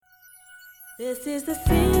This is the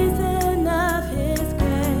season of His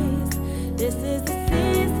grace. This is the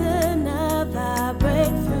season of our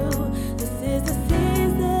breakthrough. This is the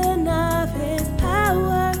season of His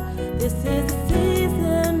power. This is the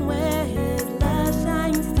season where His love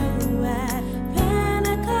shines through at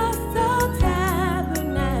Pentecostal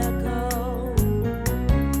Tabernacle,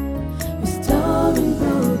 restoring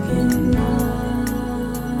broken love.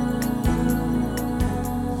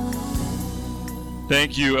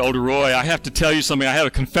 Thank you, Elder Roy. I have to tell you something. I have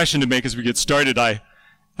a confession to make as we get started. I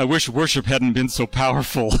wish worship hadn't been so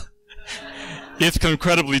powerful. It's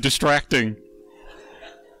incredibly distracting.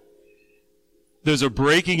 There's a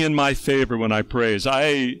breaking in my favor when I praise.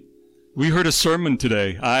 We heard a sermon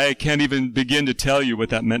today. I can't even begin to tell you what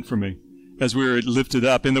that meant for me as we were lifted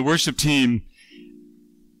up. In the worship team,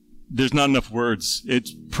 there's not enough words.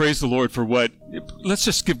 It's praise the Lord for what. Let's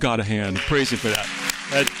just give God a hand. Praise Him for that.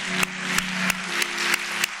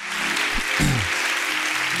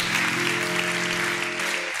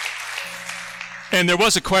 And there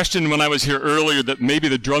was a question when I was here earlier that maybe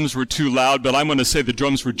the drums were too loud, but I'm going to say the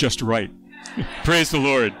drums were just right. Praise the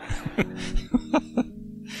Lord.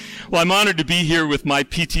 Well, I'm honored to be here with my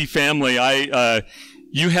PT family.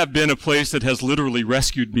 You have been a place that has literally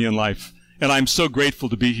rescued me in life, and I'm so grateful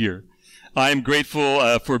to be here. I am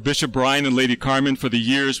grateful for Bishop Brian and Lady Carmen for the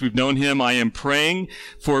years we've known him. I am praying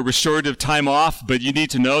for restorative time off, but you need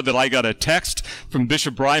to know that I got a text from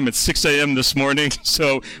Bishop Brian at 6 a.m. this morning,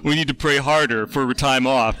 so we need to pray harder for time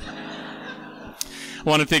off. I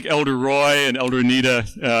want to thank Elder Roy and Elder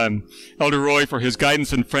Anita, Elder Roy for his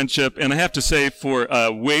guidance and friendship, and I have to say for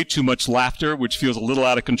way too much laughter, which feels a little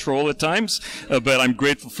out of control at times, but I'm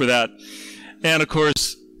grateful for that. And, of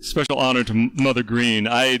course, special honor to Mother Green.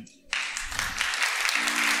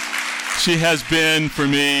 She has been, for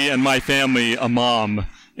me and my family, a mom,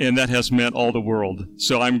 and that has meant all the world.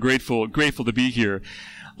 So I'm grateful to be here.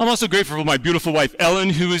 I'm also grateful for my beautiful wife,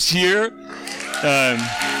 Ellen, who is here.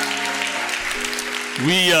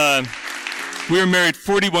 We were married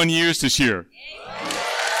 41 years this year.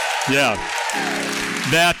 Yeah.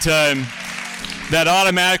 That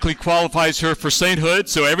automatically qualifies her for sainthood,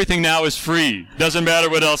 so everything now is free. Doesn't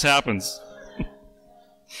matter what else happens.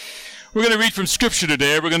 We're going to read from Scripture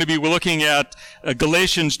today. We're going to be looking at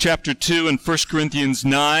Galatians chapter 2 and 1 Corinthians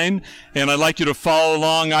 9. And I'd like you to follow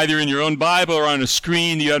along either in your own Bible or on a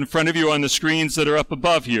screen you have in front of you on the screens that are up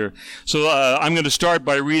above here. So I'm going to start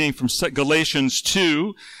by reading from Galatians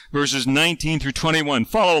 2, verses 19 through 21.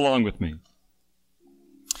 Follow along with me.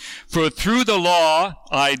 For through the law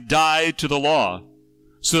I died to the law,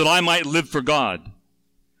 so that I might live for God.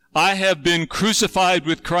 I have been crucified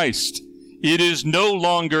with Christ. It is no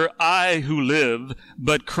longer I who live,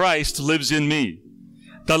 but Christ lives in me.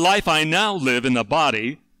 The life I now live in the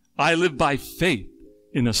body, I live by faith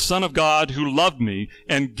in the Son of God who loved me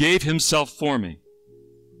and gave himself for me.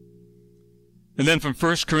 And then from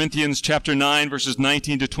 1 Corinthians chapter 9, verses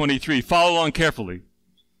 19 to 23. Follow along carefully.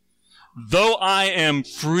 Though I am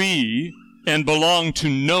free and belong to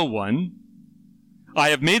no one, I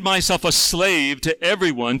have made myself a slave to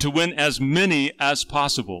everyone to win as many as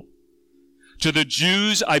possible. To the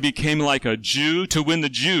Jews I became like a Jew to win the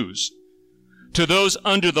Jews. To those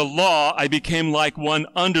under the law I became like one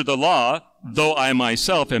under the law, though I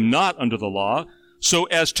myself am not under the law, so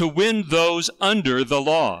as to win those under the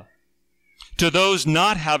law. To those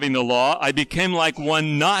not having the law I became like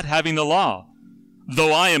one not having the law,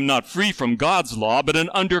 though I am not free from God's law, but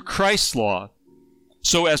under Christ's law,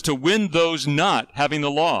 so as to win those not having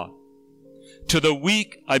the law. To the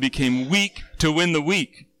weak I became weak to win the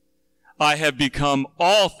weak. I have become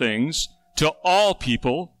all things to all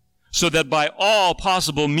people, so that by all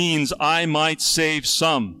possible means I might save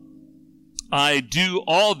some. I do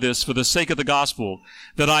all this for the sake of the gospel,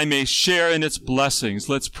 that I may share in its blessings.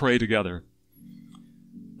 Let's pray together.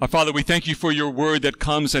 Our Father, we thank you for your word that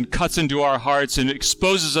comes and cuts into our hearts and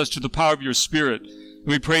exposes us to the power of your Spirit. And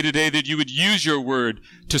we pray today that you would use your word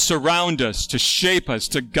to surround us, to shape us,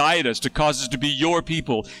 to guide us, to cause us to be your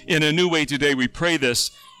people in a new way today. We pray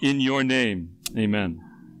this in your name. Amen.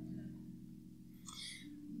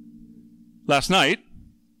 Last night,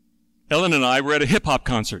 Ellen and I were at a hip-hop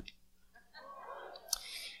concert.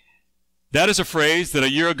 That is a phrase that a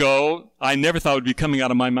year ago I never thought would be coming out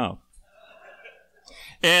of my mouth.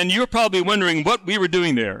 And you're probably wondering what we were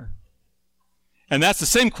doing there. And that's the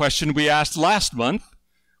same question we asked last month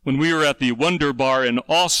when we were at the Wonder Bar in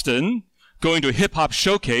Austin, going to a hip-hop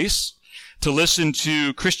showcase to listen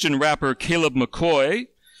to Christian rapper Caleb McCoy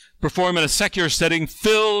perform in a secular setting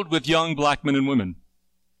filled with young black men and women.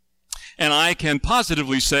 and I can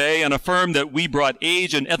positively say and affirm that we brought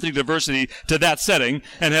age and ethnic diversity to that setting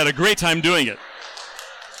and had a great time doing it.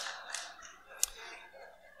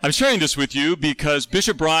 I'm sharing this with you because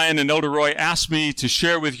Bishop Brian and Elder Roy asked me to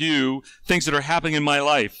share with you things that are happening in my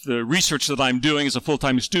life, the research that I'm doing as a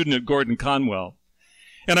full-time student at Gordon Conwell.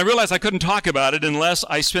 And I realized I couldn't talk about it unless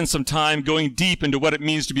I spent some time going deep into what it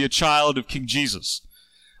means to be a child of King Jesus.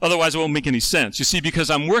 Otherwise, it won't make any sense. You see, because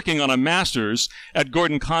I'm working on a master's at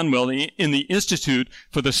Gordon Conwell in the Institute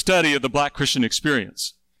for the Study of the Black Christian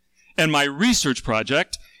Experience. And my research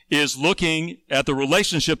project is looking at the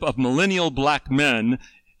relationship of millennial black men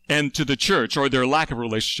and to the church, or their lack of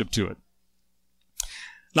relationship to it.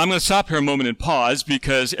 Now, I'm going to stop here a moment and pause,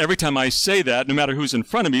 because every time I say that, no matter who's in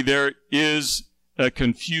front of me, there is a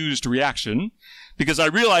confused reaction, because I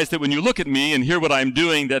realize that when you look at me and hear what I'm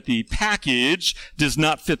doing, that the package does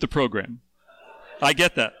not fit the program. I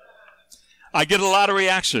get that. I get a lot of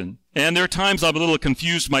reaction, and there are times I'm a little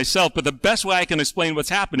confused myself, but the best way I can explain what's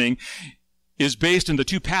happening is based in the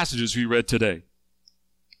two passages we read today.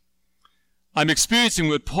 I'm experiencing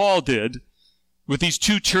what Paul did with these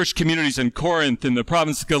two church communities in Corinth in the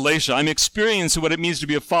province of Galatia. I'm experiencing what it means to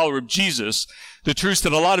be a follower of Jesus, the truth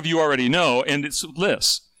that a lot of you already know, and it's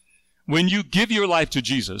this. When you give your life to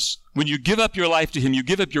Jesus, when you give up your life to Him, you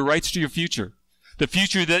give up your rights to your future, the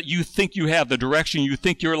future that you think you have, the direction you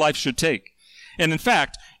think your life should take. And in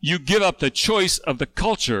fact, you give up the choice of the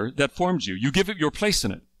culture that formed you. You give up your place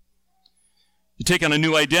in it. You take on a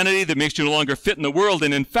new identity that makes you no longer fit in the world.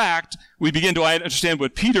 And in fact, we begin to understand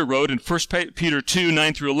what Peter wrote in 1 Peter 2,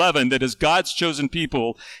 9 through 11, that as God's chosen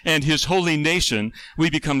people and His holy nation, we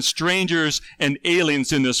become strangers and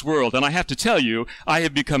aliens in this world. And I have to tell you, I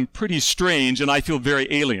have become pretty strange and I feel very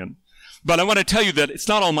alien. But I want to tell you that it's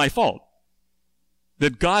not all my fault.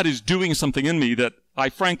 That God is doing something in me that I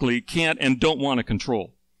frankly can't and don't want to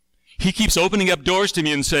control. He keeps opening up doors to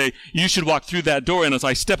me and say, you should walk through that door. And as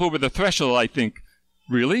I step over the threshold, I think,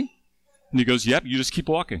 really? And He goes, yep, you just keep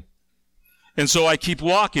walking. And so I keep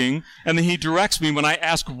walking, and then He directs me when I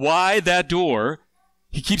ask why that door.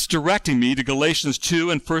 He keeps directing me to Galatians 2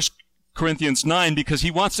 and 1 Corinthians 9, because He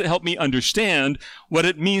wants to help me understand what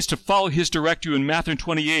it means to follow His directive in Matthew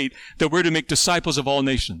 28, that we're to make disciples of all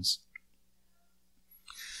nations.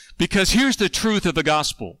 Because here's the truth of the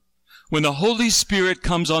gospel. When the Holy Spirit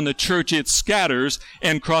comes on the church, it scatters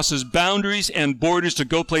and crosses boundaries and borders to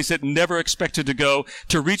go places it never expected to go,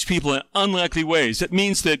 to reach people in unlikely ways. It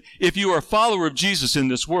means that if you are a follower of Jesus in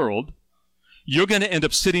this world, you're going to end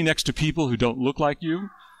up sitting next to people who don't look like you,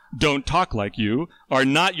 don't talk like you, are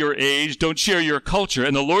not your age, don't share your culture,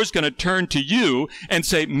 and the Lord's going to turn to you and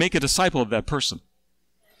say, make a disciple of that person.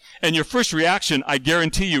 And your first reaction, I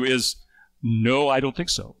guarantee you, is, no, I don't think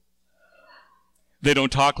so. They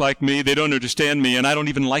don't talk like me, they don't understand me, and I don't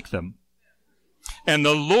even like them. And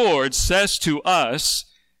the Lord says to us,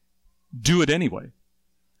 do it anyway.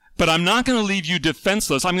 But I'm not going to leave you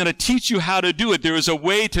defenseless. I'm going to teach you how to do it. There is a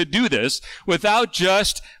way to do this without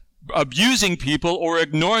just abusing people or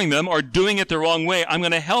ignoring them or doing it the wrong way. I'm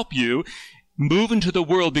going to help you move into the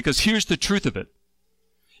world, because here's the truth of it.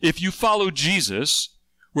 If you follow Jesus,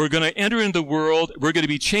 we're going to enter into the world, we're going to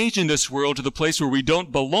be changed in this world to the place where we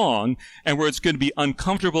don't belong and where it's going to be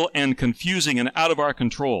uncomfortable and confusing and out of our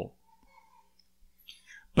control.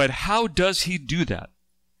 But how does He do that?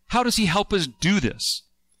 How does He help us do this?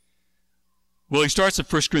 Well, He starts at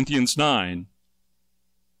 1 Corinthians 9,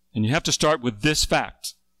 and you have to start with this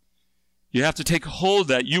fact. You have to take hold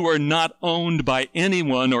that you are not owned by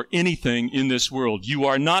anyone or anything in this world. You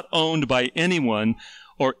are not owned by anyone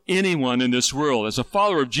or anyone in this world. As a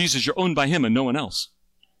follower of Jesus, you're owned by Him and no one else.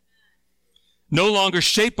 No longer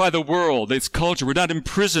shaped by the world, its culture. We're not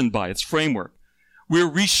imprisoned by its framework. We're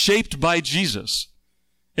reshaped by Jesus.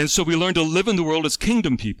 And so we learn to live in the world as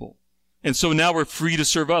kingdom people. And so now we're free to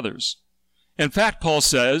serve others. In fact, Paul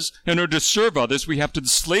says, in order to serve others, we have to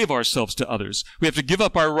enslave ourselves to others. We have to give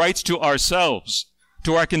up our rights to ourselves,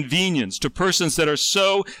 to our convenience, to persons that are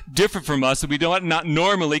so different from us that we do not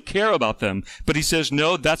normally care about them. But he says,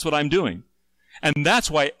 no, that's what I'm doing. And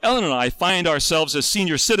that's why Ellen and I find ourselves as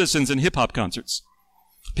senior citizens in hip-hop concerts.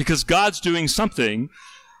 Because God's doing something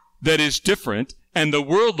that is different, and the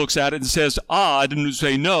world looks at it and says, odd, and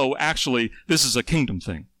say, no, actually, this is a kingdom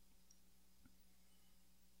thing.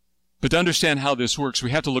 But to understand how this works, we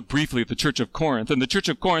have to look briefly at the Church of Corinth. And the Church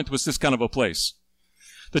of Corinth was this kind of a place.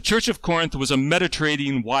 The Church of Corinth was a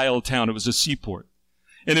Mediterranean wild town. It was a seaport.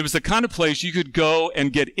 And it was the kind of place you could go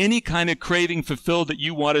and get any kind of craving fulfilled that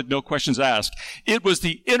you wanted, no questions asked. It was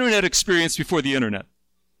the internet experience before the internet.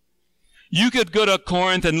 You could go to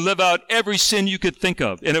Corinth and live out every sin you could think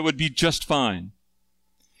of, and it would be just fine.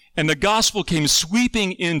 And the gospel came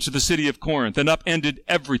sweeping into the city of Corinth and upended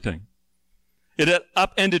everything. It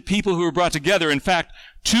upended people who were brought together. In fact,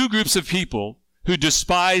 two groups of people who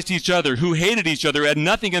despised each other, who hated each other, had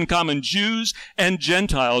nothing in common, Jews and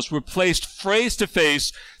Gentiles, were placed face to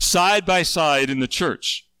face, side by side in the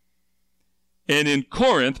church. And in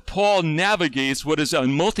Corinth, Paul navigates what is a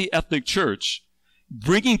multi-ethnic church,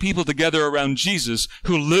 bringing people together around Jesus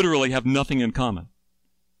who literally have nothing in common.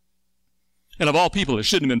 And of all people, it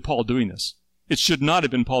shouldn't have been Paul doing this. It should not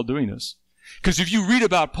have been Paul doing this. Because if you read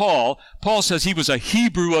about Paul, Paul says he was a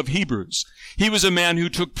Hebrew of Hebrews. He was a man who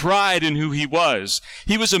took pride in who he was.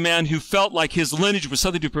 He was a man who felt like his lineage was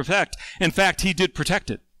something to protect. In fact, he did protect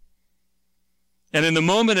it. And in the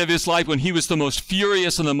moment of his life when he was the most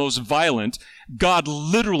furious and the most violent, God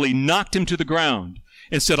literally knocked him to the ground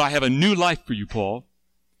and said, I have a new life for you, Paul.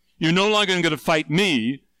 You're no longer going to fight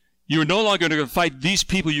me. You're no longer going to fight these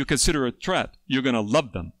people you consider a threat. You're going to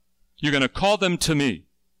love them. You're going to call them to me.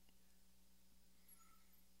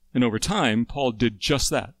 And over time, Paul did just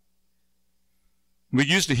that. We're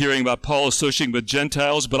used to hearing about Paul associating with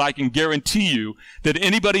Gentiles, but I can guarantee you that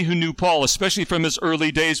anybody who knew Paul, especially from his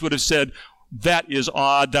early days, would have said, that is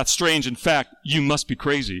odd, that's strange. In fact, you must be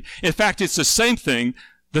crazy. In fact, it's the same thing,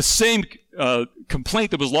 the same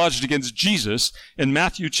complaint that was lodged against Jesus in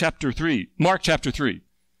Mark chapter 3,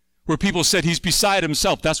 where people said he's beside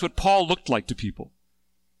himself. That's what Paul looked like to people.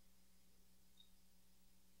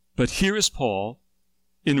 But here is Paul,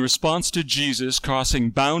 in response to Jesus,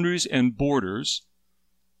 crossing boundaries and borders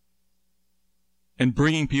and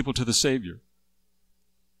bringing people to the Savior.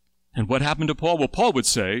 And what happened to Paul? Well, Paul would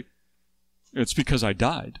say, it's because I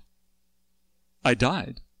died. I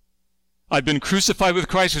died. I've been crucified with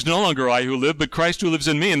Christ. It's no longer I who live, but Christ who lives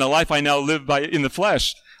in me. And the life I now live by in the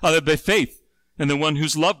flesh, I live by faith in the one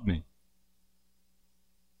who's loved me.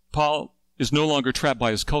 Paul is no longer trapped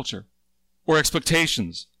by his culture or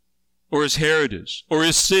expectations or his heritage or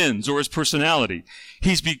his sins or his personality.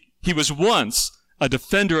 He was once a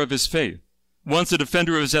defender of his faith. Once a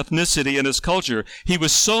defender of his ethnicity and his culture. He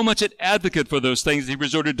was so much an advocate for those things that he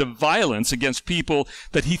resorted to violence against people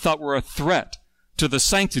that he thought were a threat to the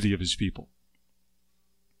sanctity of his people.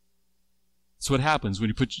 That's what happens when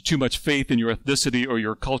you put too much faith in your ethnicity or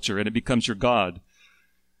your culture and it becomes your God.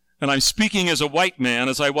 And I'm speaking as a white man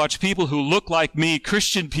as I watch people who look like me,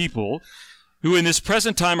 Christian people, who in this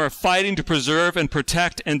present time are fighting to preserve and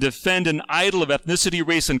protect and defend an idol of ethnicity,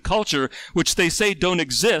 race, and culture, which they say don't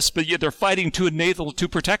exist, but yet they're fighting to enable to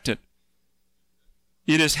protect it.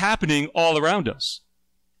 It is happening all around us.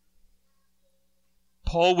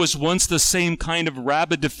 Paul was once the same kind of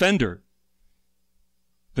rabid defender,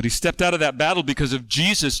 but he stepped out of that battle because of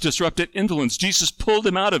Jesus' disruptive influence. Jesus pulled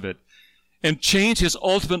him out of it and changed his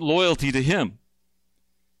ultimate loyalty to him.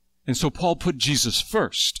 And so Paul put Jesus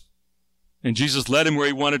first. And Jesus led him where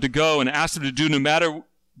he wanted to go and asked him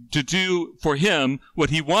to do for him what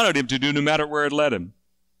he wanted him to do, no matter where it led him.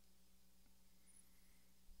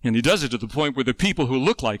 And he does it to the point where the people who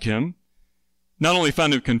look like him not only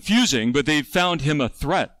found him confusing, but they found him a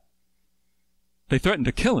threat. They threatened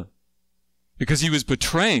to kill him because he was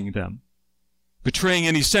betraying them, betraying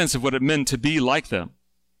any sense of what it meant to be like them.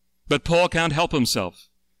 But Paul can't help himself.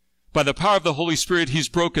 By the power of the Holy Spirit, he's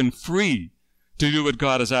broken free to do what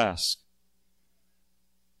God has asked.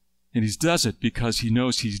 And he does it because he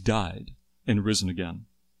knows he's died and risen again.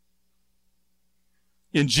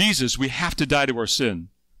 In Jesus, we have to die to our sin.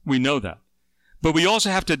 We know that. But we also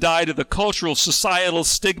have to die to the cultural, societal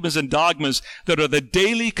stigmas and dogmas that are the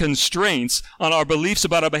daily constraints on our beliefs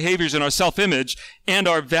about our behaviors and our self-image and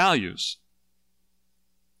our values.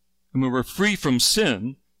 And when we're free from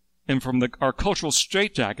sin and from our cultural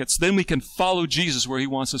straitjackets, then we can follow Jesus where he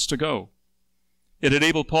wants us to go. It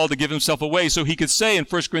enabled Paul to give himself away so he could say in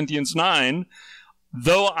 1 Corinthians 9,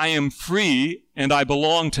 though I am free and I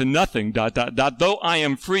belong to nothing, though I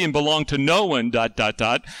am free and belong to no one,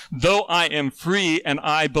 though I am free and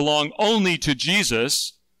I belong only to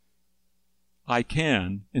Jesus, I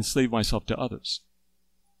can enslave myself to others.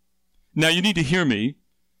 Now you need to hear me.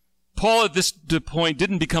 Paul at this point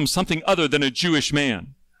didn't become something other than a Jewish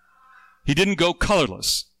man. He didn't go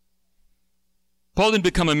colorless. Paul didn't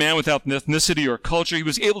become a man without ethnicity or culture. He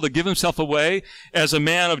was able to give himself away as a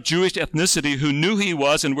man of Jewish ethnicity who knew who he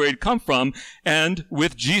was and where he'd come from, and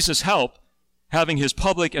with Jesus' help, having his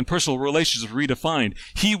public and personal relationships redefined.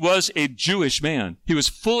 He was a Jewish man. He was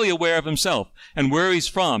fully aware of himself and where he's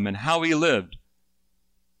from and how he lived.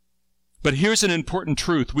 But here's an important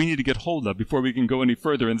truth we need to get hold of before we can go any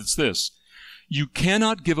further, and it's this. You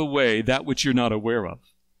cannot give away that which you're not aware of.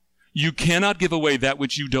 You cannot give away that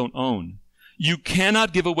which you don't own. You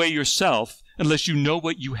cannot give away yourself unless you know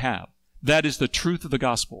what you have. That is the truth of the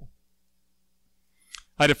gospel.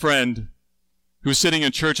 I had a friend who was sitting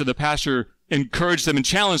in church, and the pastor encouraged them and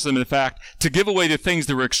challenged them, in fact, to give away the things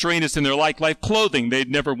that were extraneous in their life, like clothing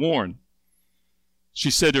they'd never worn.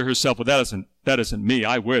 She said to herself, well, that isn't me.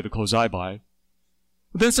 I wear the clothes I buy.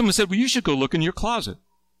 But then someone said, well, you should go look in your closet.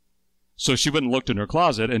 So she went and looked in her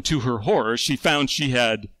closet, and to her horror, she found she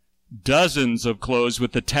had dozens of clothes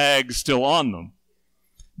with the tags still on them.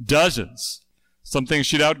 Dozens. Some things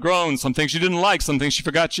she'd outgrown, some things she didn't like, some things she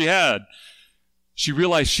forgot she had. She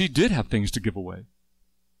realized she did have things to give away.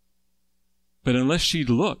 But unless she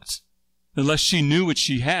looked, unless she knew what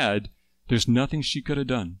she had, there's nothing she could have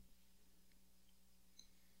done.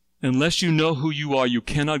 Unless you know who you are, you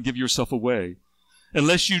cannot give yourself away.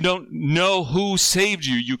 Unless you don't know who saved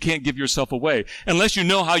you, you can't give yourself away. Unless you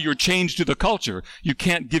know how you're changed to the culture, you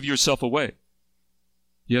can't give yourself away.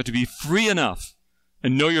 You have to be free enough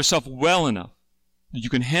and know yourself well enough that you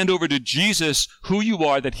can hand over to Jesus who you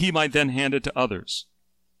are, that he might then hand it to others.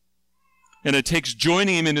 And it takes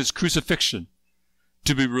joining him in his crucifixion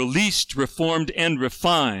to be released, reformed, and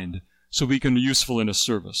refined so we can be useful in his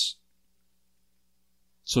service.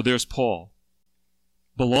 So there's Paul,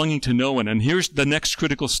 belonging to no one. And here's the next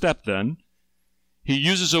critical step then. He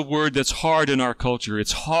uses a word that's hard in our culture.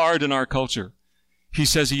 It's hard in our culture. He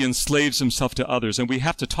says he enslaves himself to others. And we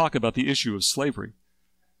have to talk about the issue of slavery,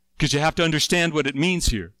 because you have to understand what it means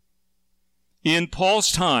here. In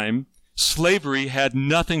Paul's time, slavery had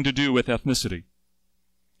nothing to do with ethnicity.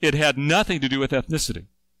 It had nothing to do with ethnicity.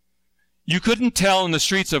 You couldn't tell in the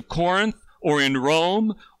streets of Corinth or in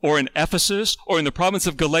Rome or in Ephesus or in the province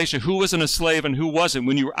of Galatia who wasn't a slave and who wasn't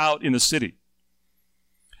when you were out in the city.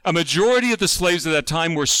 A majority of the slaves at that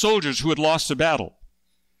time were soldiers who had lost a battle,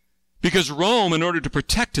 because Rome, in order to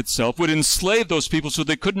protect itself, would enslave those people so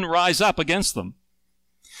they couldn't rise up against them.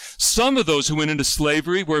 Some of those who went into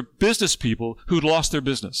slavery were business people who'd lost their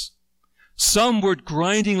business. Some were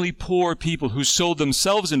grindingly poor people who sold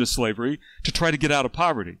themselves into slavery to try to get out of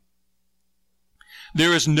poverty.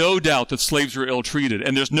 There is no doubt that slaves were ill-treated,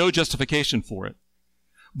 and there's no justification for it.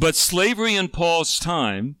 But slavery in Paul's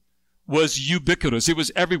time was ubiquitous. It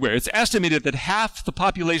was everywhere. It's estimated that half the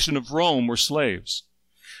population of Rome were slaves,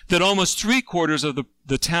 that almost 3/4 of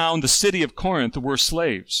the town, the city of Corinth, were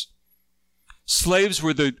slaves. Slaves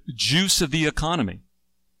were the juice of the economy.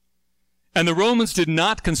 And the Romans did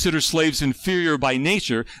not consider slaves inferior by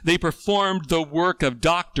nature. They performed the work of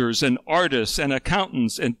doctors and artists and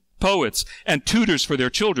accountants and poets and tutors for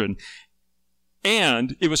their children.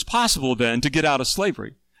 And it was possible then to get out of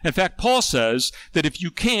slavery. In fact, Paul says that if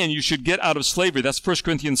you can, you should get out of slavery. That's 1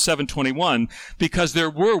 Corinthians 7:21, because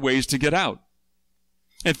there were ways to get out.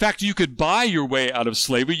 In fact, you could buy your way out of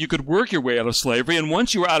slavery. You could work your way out of slavery. And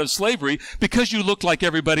once you were out of slavery, because you looked like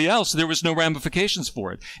everybody else, there was no ramifications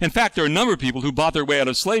for it. In fact, there are a number of people who bought their way out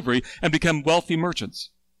of slavery and become wealthy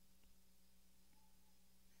merchants.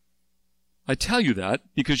 I tell you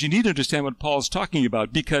that because you need to understand what Paul's talking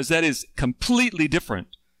about, because that is completely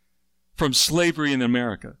different from slavery in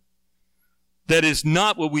America. That is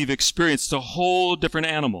not what we've experienced. It's a whole different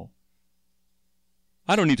animal.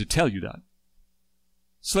 I don't need to tell you that.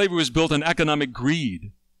 Slavery was built on economic greed.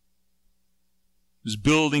 It was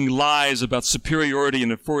building lies about superiority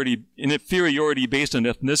and inferiority based on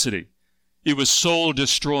ethnicity. It was soul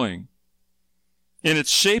destroying. And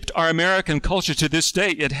it's shaped our American culture to this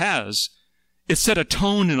day. It has. It set a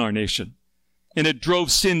tone in our nation. And it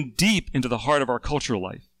drove sin deep into the heart of our cultural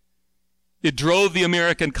life. It drove the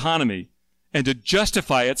American economy. And to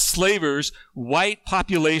justify it, slavers, white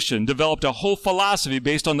population, developed a whole philosophy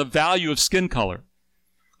based on the value of skin color,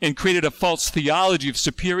 and created a false theology of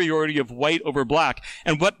superiority of white over black.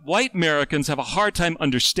 And what white Americans have a hard time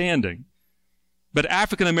understanding, but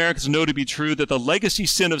African Americans know to be true, that the legacy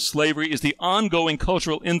sin of slavery is the ongoing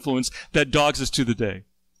cultural influence that dogs us to the day.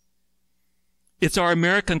 It's our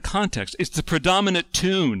American context. It's the predominant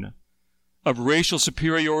tune of racial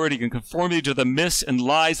superiority and conformity to the myths and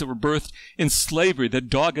lies that were birthed in slavery that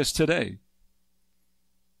dog us today.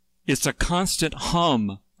 It's a constant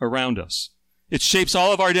hum around us. It shapes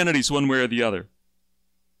all of our identities one way or the other.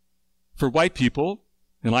 For white people,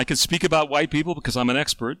 and I can speak about white people because I'm an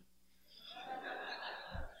expert,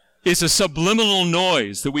 it's a subliminal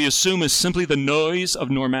noise that we assume is simply the noise of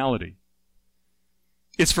normality.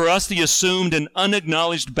 It's for us the assumed and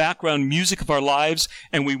unacknowledged background music of our lives,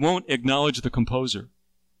 and we won't acknowledge the composer.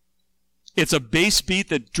 It's a bass beat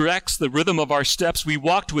that directs the rhythm of our steps. We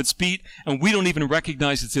walk to its beat, and we don't even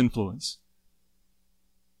recognize its influence.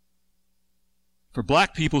 For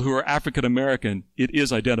black people who are African American, it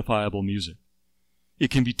is identifiable music.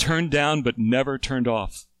 It can be turned down but never turned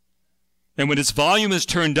off. And when its volume is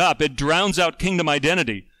turned up, it drowns out kingdom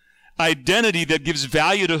identity. Identity that gives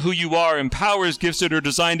value to who you are, empowers gifts that are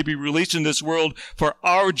designed to be released in this world for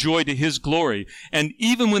our joy to his glory. And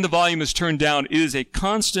even when the volume is turned down, it is a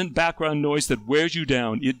constant background noise that wears you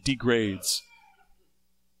down. It degrades.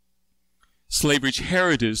 Slavery's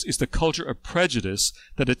heritage is the culture of prejudice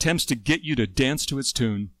that attempts to get you to dance to its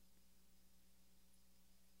tune.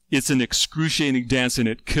 It's an excruciating dance, and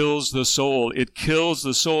it kills the soul. It kills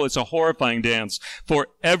the soul. It's a horrifying dance for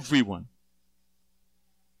everyone.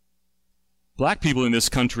 Black people in this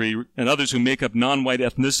country and others who make up non-white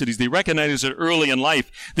ethnicities, they recognize it early in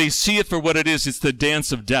life. They see it for what it is. It's the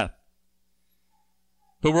dance of death.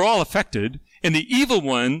 But we're all affected, and the evil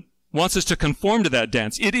one wants us to conform to that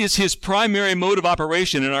dance. It is his primary mode of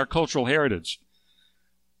operation in our cultural heritage.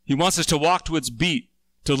 He wants us to walk to its beat,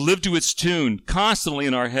 to live to its tune, constantly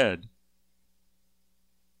in our head.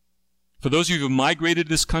 For those of you who have migrated to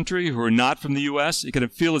this country who are not from the U.S., it can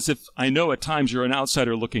feel as if, I know at times you're an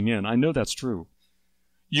outsider looking in. I know that's true.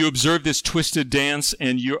 You observe this twisted dance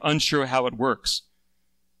and you're unsure how it works.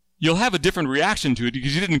 You'll have a different reaction to it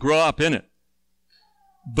because you didn't grow up in it.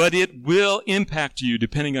 But it will impact you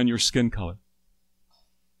depending on your skin color.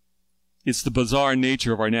 It's the bizarre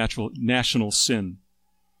nature of our national sin.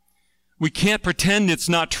 We can't pretend it's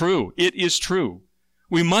not true. It is true.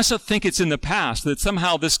 We mustn't think it's in the past, that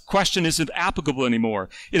somehow this question isn't applicable anymore.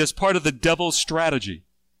 It is part of the devil's strategy.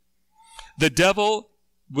 The devil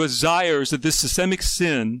desires that this systemic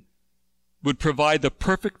sin would provide the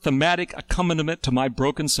perfect thematic accompaniment to my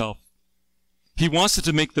broken self. He wants it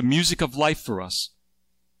to make the music of life for us.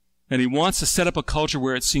 And he wants to set up a culture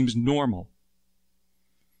where it seems normal.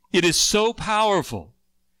 It is so powerful.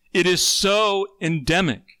 It is so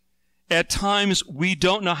endemic. At times, we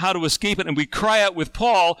don't know how to escape it, and we cry out with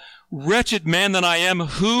Paul, "Wretched man that I am,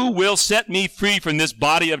 who will set me free from this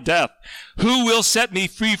body of death? Who will set me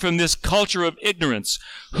free from this culture of ignorance?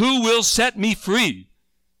 Who will set me free?"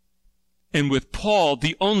 And with Paul,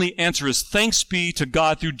 the only answer is thanks be to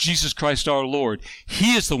God through Jesus Christ our Lord.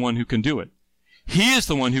 He is the one who can do it. He is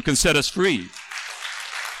the one who can set us free.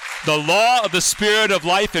 The law of the Spirit of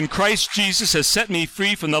life in Christ Jesus has set me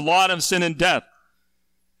free from the law of sin and death.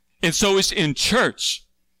 And so it's in church,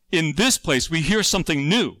 in this place, we hear something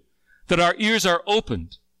new, that our ears are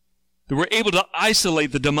opened, that we're able to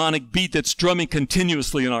isolate the demonic beat that's drumming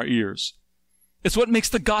continuously in our ears. It's what makes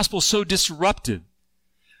the gospel so disruptive.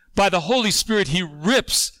 By the Holy Spirit, he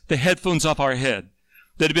rips the headphones off our head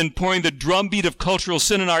that have been pouring the drumbeat of cultural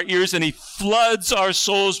sin in our ears, and he floods our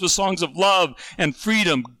souls with songs of love and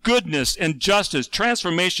freedom, goodness and justice,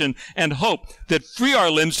 transformation and hope that free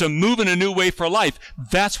our limbs to move in a new way for life.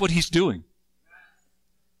 That's what he's doing.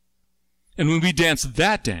 And when we dance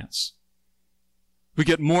that dance, we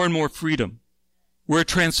get more and more freedom. We're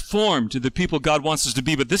transformed to the people God wants us to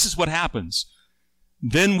be, but this is what happens.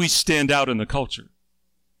 Then we stand out in the culture.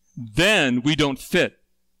 Then we don't fit.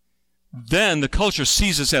 Then the culture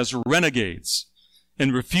sees us as renegades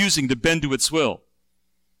and refusing to bend to its will.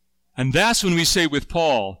 And that's when we say with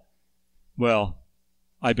Paul, well,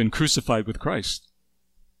 I've been crucified with Christ.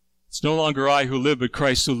 It's no longer I who live, but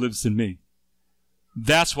Christ who lives in me.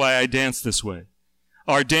 That's why I dance this way.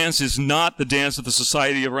 Our dance is not the dance of the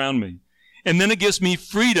society around me. And then it gives me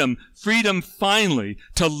freedom finally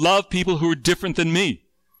to love people who are different than me.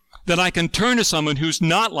 That I can turn to someone who's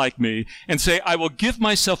not like me and say, I will give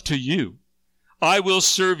myself to you. I will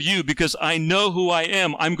serve you because I know who I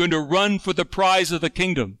am. I'm going to run for the prize of the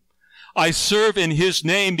kingdom. I serve in his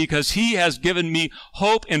name because he has given me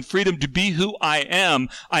hope and freedom to be who I am.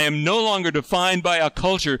 I am no longer defined by a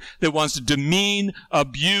culture that wants to demean,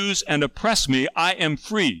 abuse, and oppress me. I am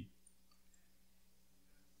free.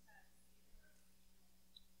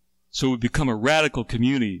 So we become a radical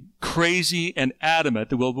community, crazy and adamant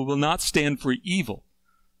that we will not stand for evil,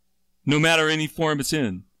 no matter any form it's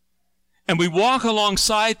in. And we walk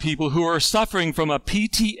alongside people who are suffering from a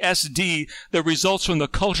PTSD that results from the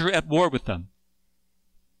culture at war with them.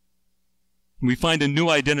 And we find a new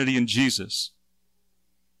identity in Jesus.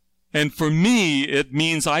 And for me, it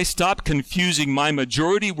means I stop confusing my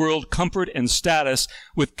majority world comfort and status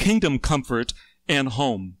with kingdom comfort and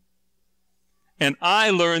home. And I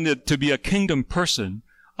learned that to be a kingdom person,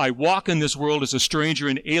 I walk in this world as a stranger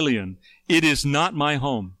and alien. It is not my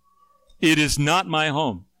home. It is not my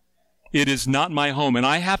home. It is not my home. And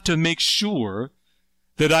I have to make sure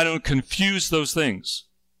that I don't confuse those things.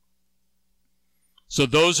 So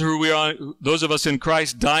those of us in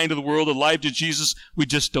Christ dying to the world, alive to Jesus, we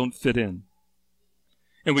just don't fit in.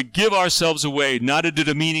 And we give ourselves away, not in a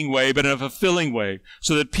demeaning way, but in a fulfilling way,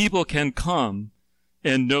 so that people can come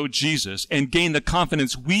and know Jesus and gain the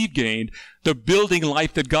confidence we've gained, the building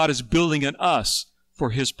life that God is building in us for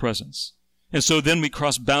his presence. And so then we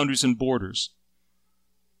cross boundaries and borders.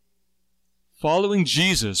 Following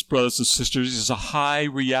Jesus, brothers and sisters, is a high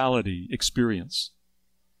reality experience.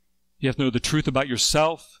 You have to know the truth about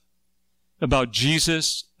yourself, about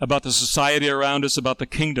Jesus, about the society around us, about the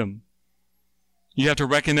kingdom. You have to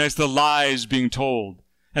recognize the lies being told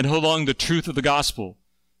and hold on to the truth of the gospel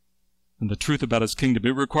and the truth about his kingdom.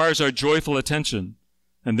 It requires our joyful attention,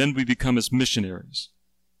 and then we become his missionaries.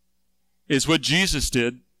 It's what Jesus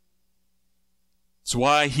did. It's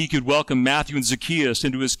why he could welcome Matthew and Zacchaeus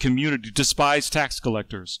into his community, despised tax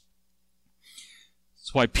collectors.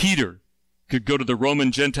 It's why Peter could go to the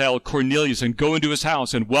Roman Gentile Cornelius and go into his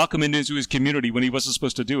house and welcome him into his community when he wasn't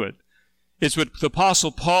supposed to do it. It's what the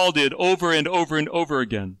Apostle Paul did over and over and over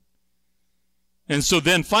again. And so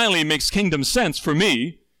then finally it makes kingdom sense for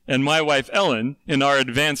me and my wife Ellen in our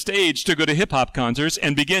advanced age to go to hip-hop concerts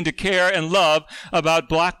and begin to care and love about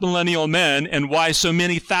black millennial men and why so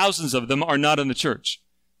many thousands of them are not in the church.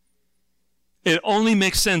 It only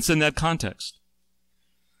makes sense in that context.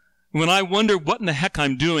 When I wonder what in the heck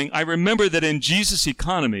I'm doing, I remember that in Jesus'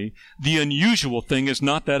 economy, the unusual thing is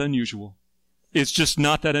not that unusual. It's just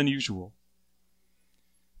not that unusual.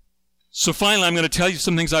 So finally, I'm going to tell you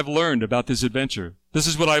some things I've learned about this adventure. This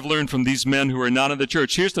is what I've learned from these men who are not in the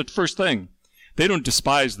church. Here's the first thing. They don't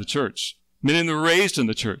despise the church. Many of them were raised in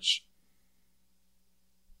the church.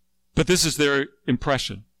 But this is their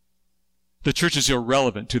impression. The church is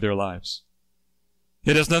irrelevant to their lives.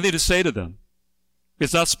 It has nothing to say to them.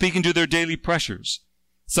 It's not speaking to their daily pressures.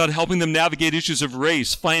 It's not helping them navigate issues of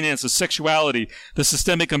race, finances, sexuality, the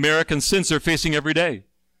systemic American sins they're facing every day.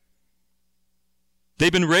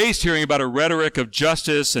 They've been raised hearing about a rhetoric of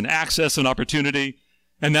justice and access and opportunity,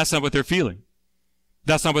 and that's not what they're feeling.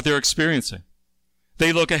 That's not what they're experiencing.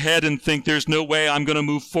 They look ahead and think there's no way I'm going to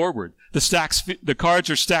move forward. The cards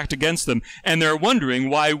are stacked against them, and they're wondering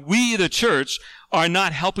why we, the church, are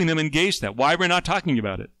not helping them engage that, why we're not talking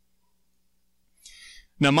about it.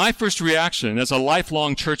 Now, my first reaction as a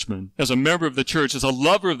lifelong churchman, as a member of the church, as a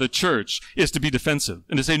lover of the church, is to be defensive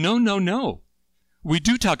and to say, no, no, no. We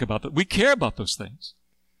do talk about that. We care about those things.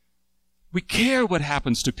 We care what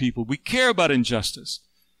happens to people. We care about injustice.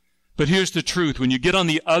 But here's the truth. When you get on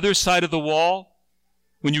the other side of the wall,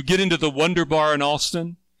 when you get into the Wonder Bar in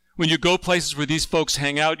Alston, when you go places where these folks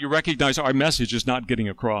hang out, you recognize our message is not getting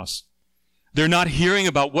across. They're not hearing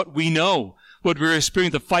about what we know, what we're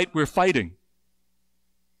experiencing, the fight we're fighting.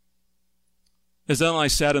 As then I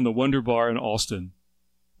sat in the Wonder Bar in Alston,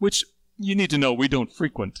 which you need to know we don't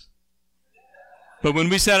frequent. But when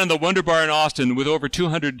we sat in the Wonder Bar in Austin with over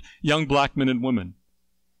 200 young black men and women,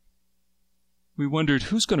 we wondered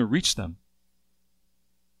who's going to reach them.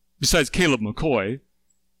 Besides Caleb McCoy,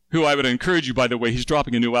 who I would encourage you, by the way, he's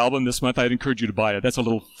dropping a new album this month. I'd encourage you to buy it. That's a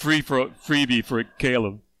little freebie for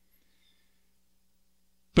Caleb.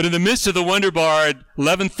 But in the midst of the Wonder Bar at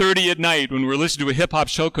 11:30 at night, when we were listening to a hip-hop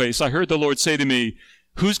showcase, I heard the Lord say to me,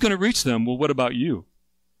 who's going to reach them? Well, what about you?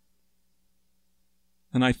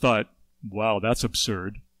 And I thought, wow, that's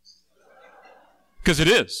absurd. Because it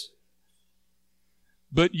is.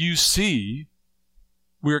 But you see,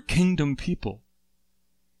 we're kingdom people.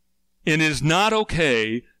 And it is not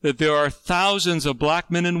okay that there are thousands of black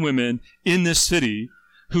men and women in this city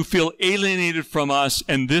who feel alienated from us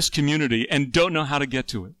and this community and don't know how to get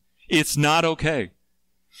to it. It's not okay.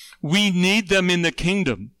 We need them in the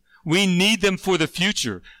kingdom. We need them for the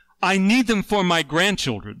future. I need them for my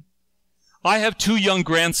grandchildren. I have 2 young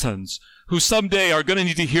grandsons who someday are going to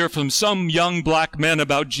need to hear from some young black men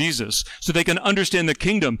about Jesus so they can understand the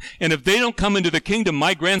kingdom. And if they don't come into the kingdom,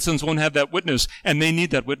 my grandsons won't have that witness, and they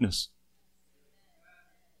need that witness.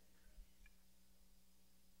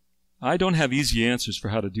 I don't have easy answers for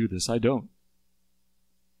how to do this. I don't.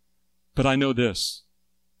 But I know this,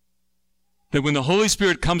 that when the Holy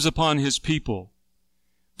Spirit comes upon his people,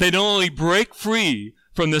 they not only break free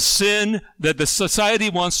from the sin that the society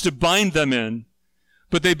wants to bind them in,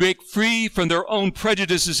 but they break free from their own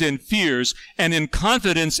prejudices and fears and in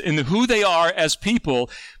confidence in who they are as people,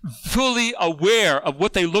 fully aware of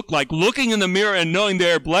what they look like, looking in the mirror and knowing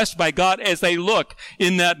they are blessed by God as they look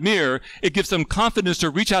in that mirror. It gives them confidence to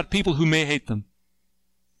reach out to people who may hate them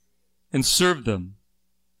and serve them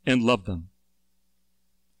and love them.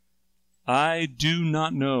 I do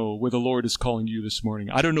not know where the Lord is calling you this morning.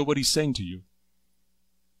 I don't know what he's saying to you.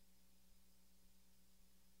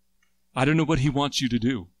 I don't know what he wants you to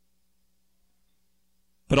do.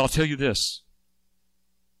 But I'll tell you this.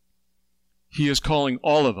 He is calling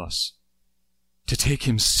all of us to take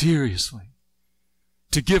him seriously,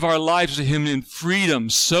 to give our lives to him in freedom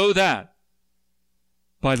so that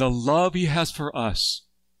by the love he has for us,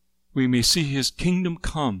 we may see his kingdom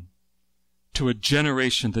come to a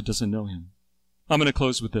generation that doesn't know him. I'm going to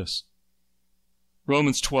close with this.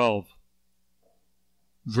 Romans 12,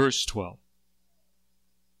 verse 12.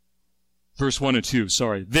 Verse 1 and 2,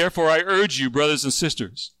 sorry. Therefore I urge you, brothers and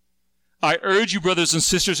sisters,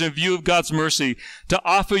 in view of God's mercy, to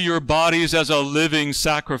offer your bodies as a living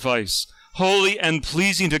sacrifice, holy and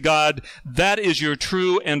pleasing to God. That is your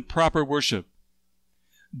true and proper worship.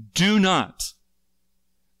 Do not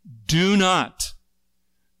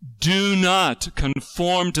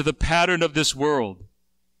conform to the pattern of this world,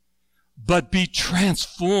 but be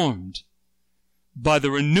transformed by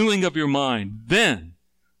the renewing of your mind.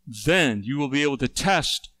 Then you will be able to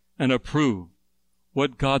test and approve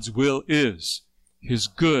what God's will is, his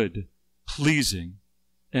good, pleasing,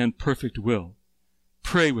 and perfect will.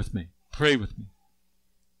 Pray with me.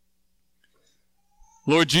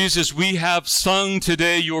 Lord Jesus, we have sung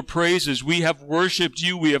today your praises. We have worshiped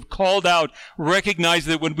you. We have called out, recognize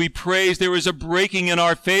that when we praise, there is a breaking in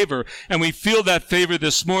our favor. And we feel that favor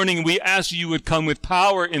this morning, and we ask you would come with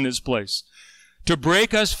power in this place to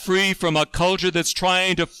break us free from a culture that's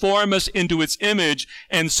trying to form us into its image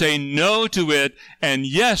and say no to it and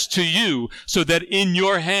yes to you, so that in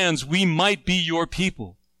your hands we might be your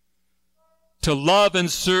people. To love and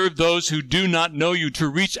serve those who do not know you, to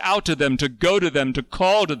reach out to them, to go to them, to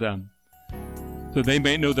call to them, so they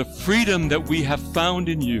may know the freedom that we have found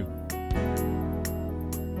in you.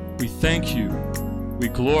 We thank you. We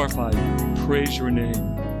glorify you. Praise your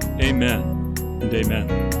name. Amen and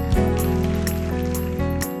amen.